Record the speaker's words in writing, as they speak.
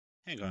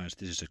Hey guys,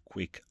 this is a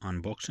quick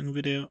unboxing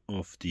video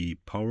of the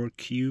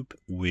PowerCube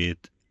with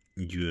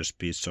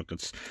USB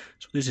sockets.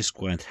 So this is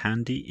quite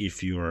handy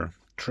if you are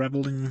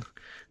traveling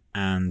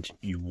and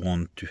you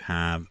want to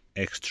have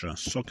extra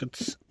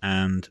sockets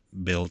and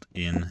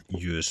built-in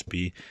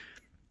USB.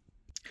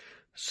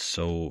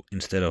 So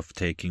instead of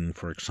taking,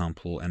 for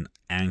example, an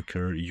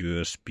Anchor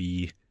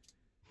USB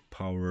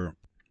power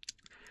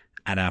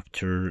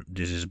adapter,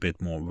 this is a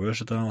bit more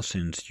versatile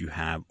since you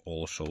have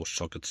also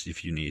sockets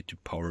if you need to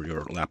power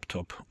your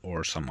laptop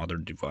or some other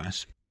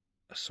device.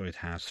 So it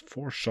has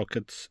 4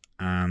 sockets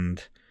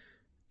and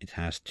it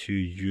has 2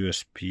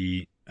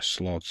 USB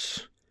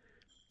slots.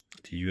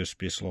 The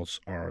USB slots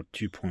are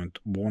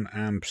 2.1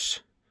 amps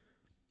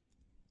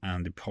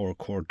and the power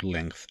cord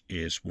length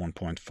is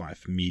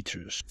 1.5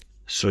 meters.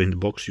 So in the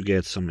box you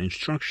get some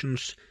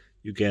instructions,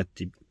 you get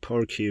the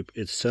PowerCube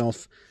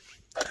itself,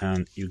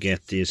 and you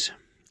get this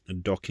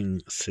docking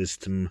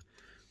system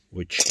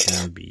which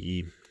can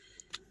be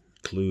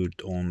glued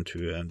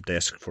onto a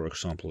desk, for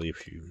example,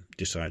 if you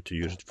decide to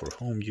use it for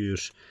home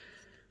use.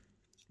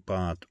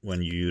 But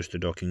when you use the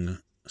docking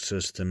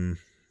system,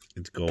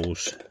 it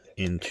goes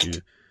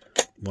into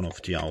one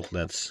of the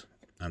outlets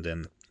and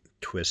then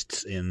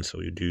twists in,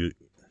 so you do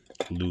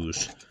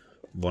lose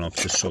one of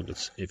the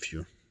sockets if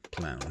you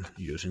plan on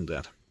using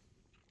that.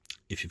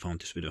 If you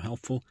found this video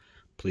helpful,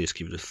 please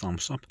give it a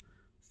thumbs up.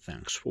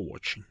 Thanks for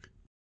watching.